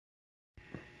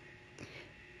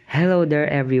Hello there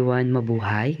everyone,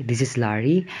 mabuhay. This is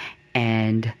Larry,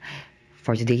 and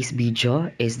for today's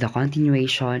video is the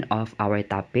continuation of our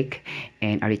topic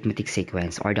in arithmetic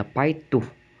sequence, or the part 2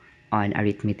 on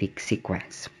arithmetic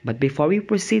sequence. But before we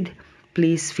proceed,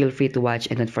 please feel free to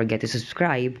watch and don't forget to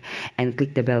subscribe and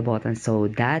click the bell button so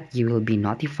that you will be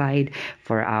notified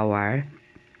for our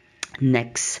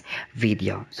next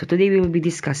video. So today we will be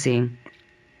discussing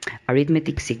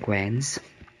arithmetic sequence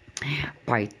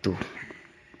part 2.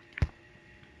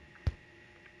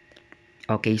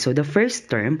 Okay, so the first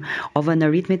term of an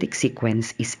arithmetic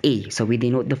sequence is A. So we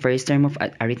denote the first term of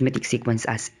an arithmetic sequence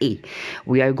as A.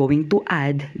 We are going to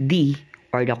add D,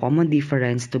 or the common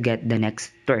difference, to get the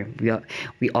next term.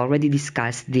 We already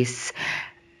discussed this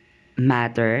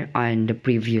matter on the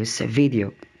previous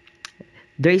video.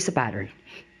 There is a pattern.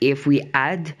 If we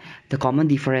add the common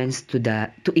difference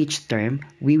to each term,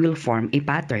 we will form a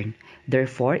pattern.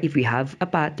 Therefore, if we have a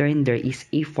pattern, there is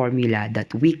a formula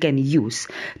that we can use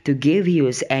to give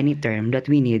use any term that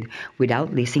we need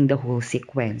without listing the whole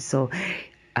sequence. So,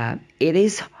 it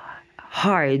is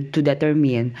hard to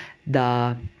determine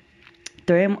the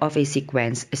term of a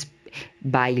sequence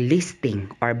by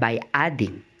listing or by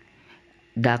adding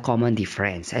the common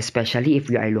difference, especially if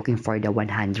we are looking for the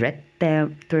 100th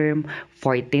term,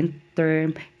 14th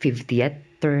term, 50th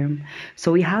term.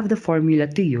 So we have the formula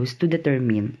to use to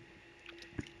determine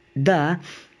the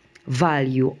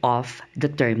value of the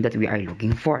term that we are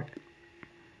looking for.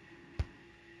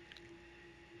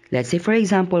 Let's say, for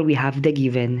example, we have the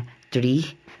given 3,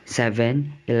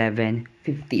 7, 11,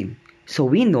 15. So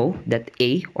we know that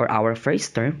A, or our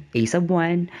first term, A sub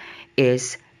 1,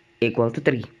 is equal to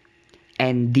 3.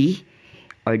 And D,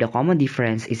 or the common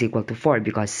difference, is equal to 4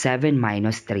 because 7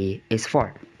 minus 3 is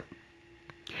 4.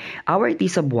 Our T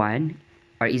sub 1,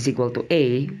 or is equal to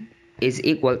A, is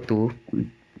equal to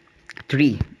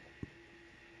 3.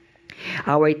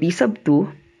 Our T sub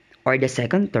 2, or the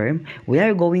second term, we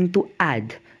are going to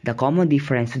add the common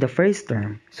difference to the first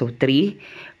term. So 3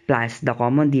 plus the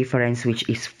common difference, which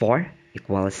is 4,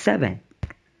 equals 7.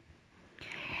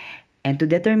 And to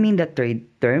determine the third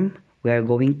term, we are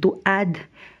going to add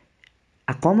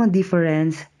a common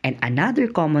difference and another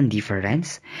common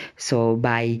difference. So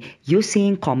by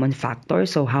using common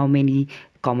factors, so how many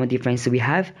common difference do we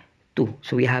have? 2.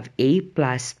 So we have A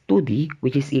plus 2D,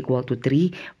 which is equal to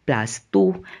 3 plus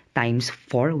 2 times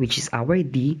 4, which is our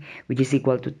D, which is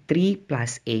equal to 3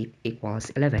 plus 8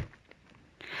 equals 11.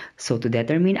 So to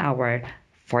determine our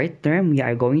fourth term, we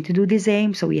are going to do the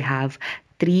same. So we have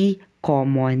 3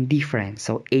 common difference.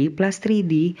 So A plus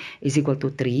 3D is equal to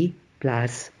 3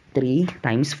 plus 3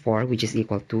 times 4, which is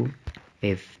equal to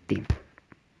 15.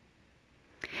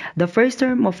 The first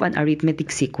term of an arithmetic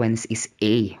sequence is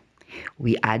A.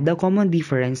 We add the common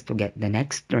difference to get the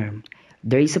next term.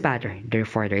 There is a pattern,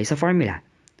 therefore there is a formula.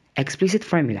 Explicit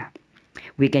formula.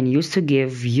 We can use to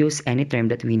give use any term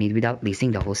that we need without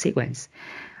listing the whole sequence.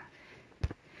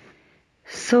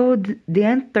 So the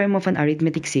nth term of an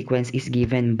arithmetic sequence is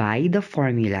given by the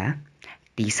formula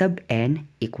T sub n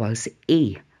equals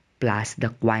A plus the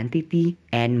quantity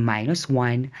n minus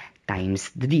 1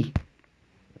 times the D,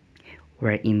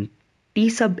 wherein T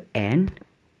sub n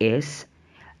is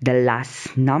the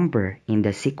last number in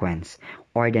the sequence,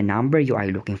 or the number you are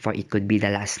looking for. It could be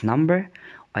the last number,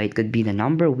 or it could be the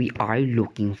number we are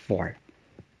looking for.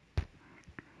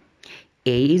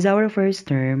 A is our first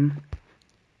term.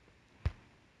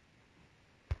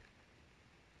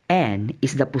 N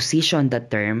is the position the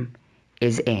term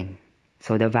is in.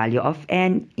 So the value of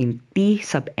n in T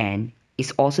sub n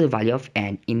is also the value of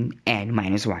n in n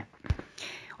minus 1.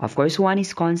 Of course, 1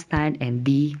 is constant, and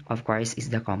D, of course,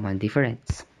 is the common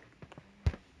difference.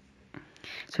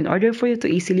 So in order for you to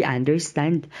easily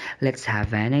understand, let's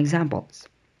have an example.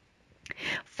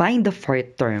 Find the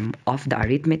fourth term of the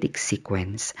arithmetic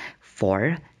sequence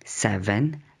 4,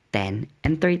 7, 10,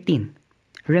 and 13.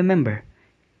 Remember,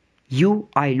 you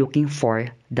are looking for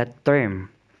the term.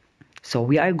 So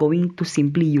we are going to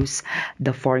simply use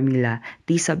the formula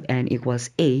T sub n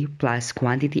equals A plus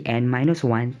quantity n minus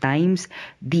 1 times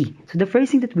D. So the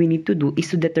first thing that we need to do is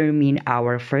to determine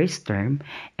our first term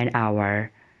and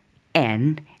our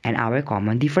n and our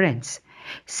common difference.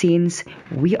 Since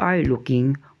we are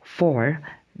looking for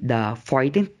the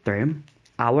 14th term,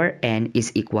 our n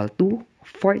is equal to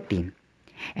 14.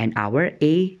 And our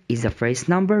A is the first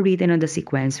number written on the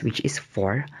sequence, which is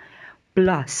 4,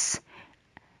 plus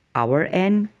our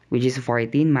n, which is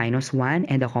 14 minus 1,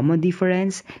 and the common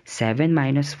difference, 7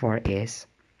 minus 4, is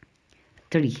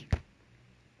 3,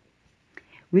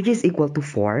 which is equal to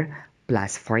 4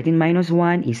 plus 14 minus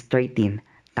 1 is 13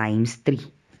 times 3.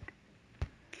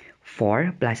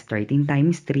 4 plus 13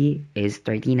 times 3 is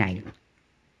 39.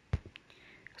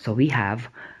 So we have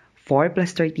 4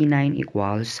 plus 39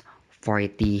 equals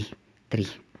 43.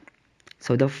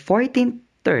 So the 14th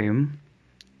term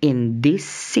in this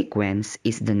sequence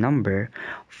is the number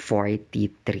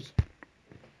 43.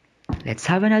 Let's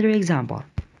have another example.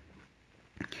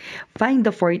 Find the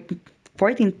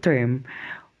 14th term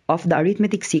of the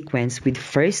arithmetic sequence with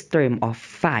first term of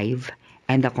 5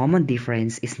 and the common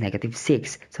difference is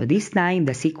 -6. So this time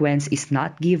the sequence is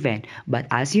not given, but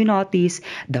as you notice,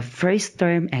 the first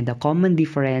term and the common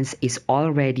difference is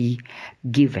already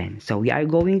given. So we are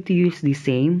going to use the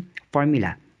same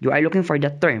formula. You are looking for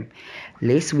the term.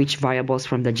 List which variables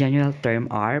from the general term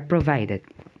are provided.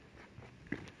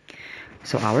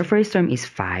 So our first term is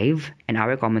 5 and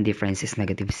our common difference is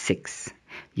 -6.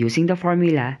 Using the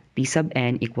formula, t sub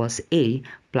n equals a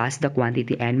plus the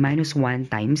quantity n minus 1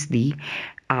 times d,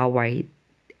 our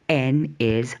n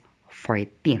is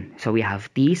 14. So we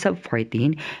have t sub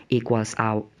 14 equals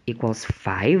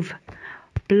 5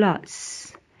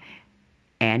 plus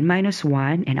n minus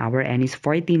 1, and our n is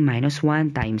 14 minus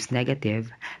 1 times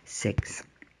 -6,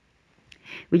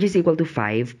 which is equal to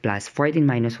 5 plus 14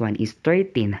 minus 1 is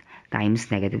 13 times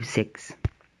 -6.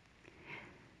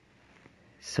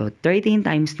 So 13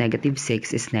 times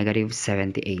 -6 is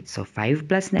 -78. So 5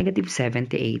 plus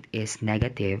 -78 is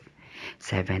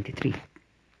 -73.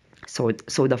 So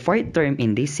the fourth term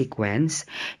in this sequence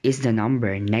is the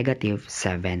number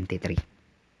 -73.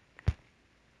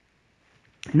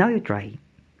 Now you try.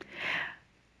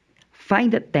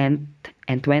 Find the 10th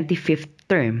and 25th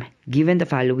term given the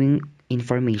following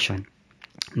information.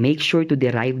 Make sure to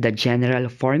derive the general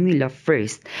formula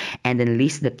first and then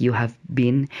list that you have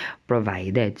been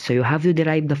provided. So you have to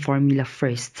derive the formula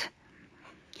first.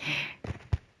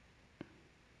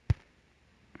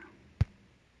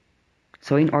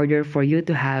 So in order for you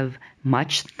to have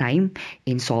much time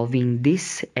in solving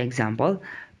this example,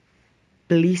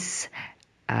 please,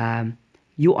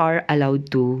 you are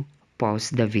allowed to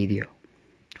pause the video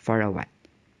for a while.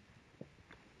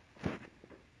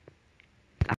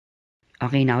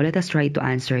 Okay, now let us try to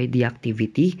answer the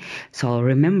activity. So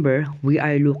remember, we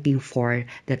are looking for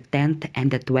the 10th and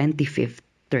the 25th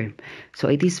term. So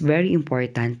it is very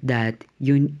important that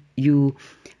you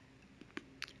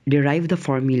derive the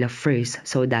formula first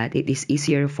so that it is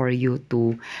easier for you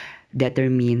to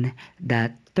determine the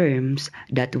terms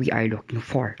that we are looking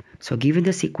for. So given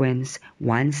the sequence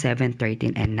 1, 7,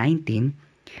 13, and 19,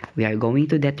 we are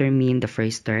going to determine the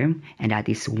first term, and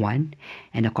that is 1.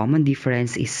 And the common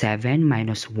difference is 7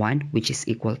 minus 1, which is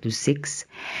equal to 6.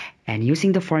 And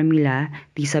using the formula,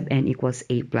 t sub n equals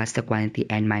a plus the quantity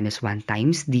n minus 1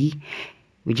 times d,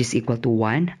 which is equal to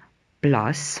 1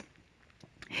 plus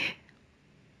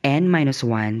n minus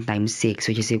 1 times 6,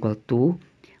 which is equal to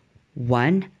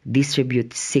 1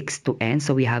 distribute 6 to n.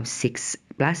 So we have 6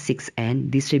 plus 6n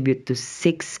distribute to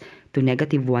 6 to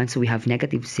 -1. So we have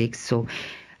 -6. So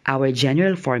our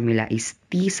general formula is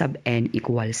t sub n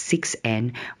equals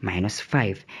 6n minus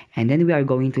 5. And then we are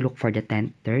going to look for the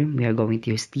 10th term. We are going to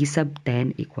use t sub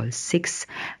 10 equals 6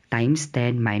 times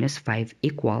 10 minus 5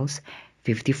 equals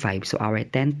 55. So our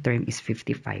 10th term is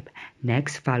 55.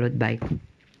 Next, followed by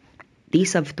t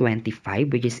sub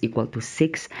 25, which is equal to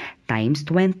 6 times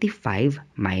 25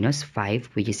 minus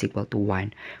 5, which is equal to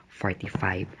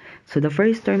 145. So the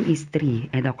first term is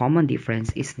 3, and the common difference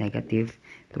is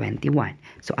 -21.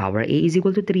 So our a is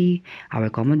equal to 3, our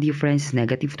common difference is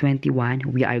 -21.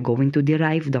 We are going to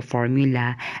derive the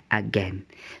formula again.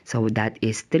 So that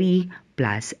is 3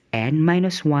 plus n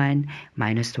minus 1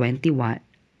 minus 21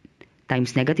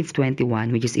 times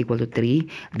 -21, which is equal to 3,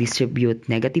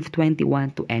 distribute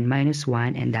 -21 to n minus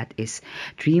 1, and that is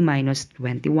 3 minus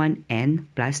 21n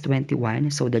plus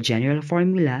 21. So the general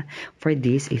formula for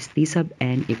this is t sub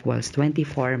n equals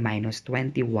 24 minus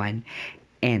 21n.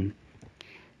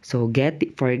 So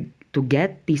to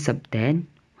get t sub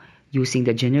 10, using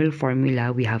the general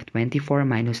formula, we have 24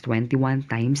 minus 21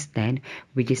 times 10,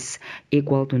 which is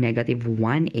equal to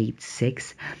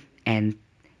 -186, and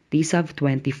t sub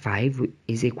 25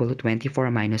 is equal to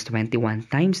 24 minus 21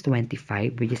 times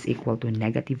 25, which is equal to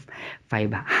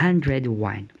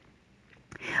 -501.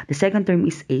 The second term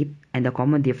is 8, and the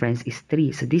common difference is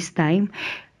 3. So this time,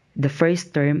 the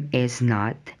first term is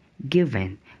not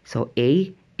given. So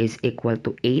a is equal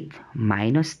to 8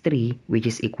 minus 3, which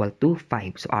is equal to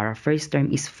 5. So our first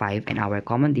term is 5, and our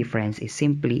common difference is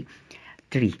simply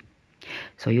 3.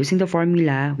 So using the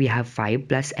formula, we have 5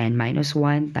 plus n minus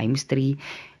 1 times 3,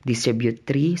 distribute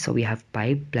 3. So we have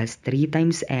 5 plus 3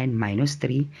 times n minus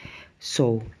 3.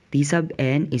 So t sub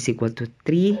n is equal to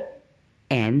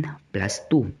 3n plus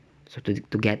 2. So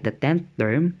to get the 10th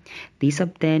term, t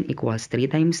sub 10 equals 3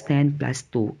 times 10 plus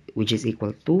 2, which is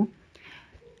equal to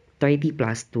 30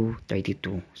 plus 2,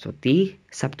 32. So t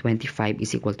sub 25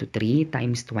 is equal to 3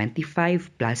 times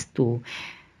 25 plus 2.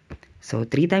 So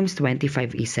 3 times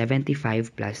 25 is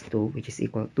 75 plus 2, which is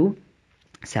equal to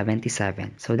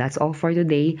 77. So that's all for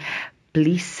today.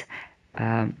 Please,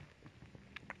 okay,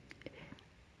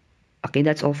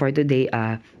 that's all for today.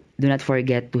 Do not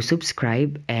forget to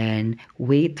subscribe and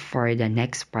wait for the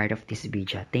next part of this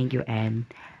video. Thank you and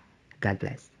God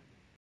bless.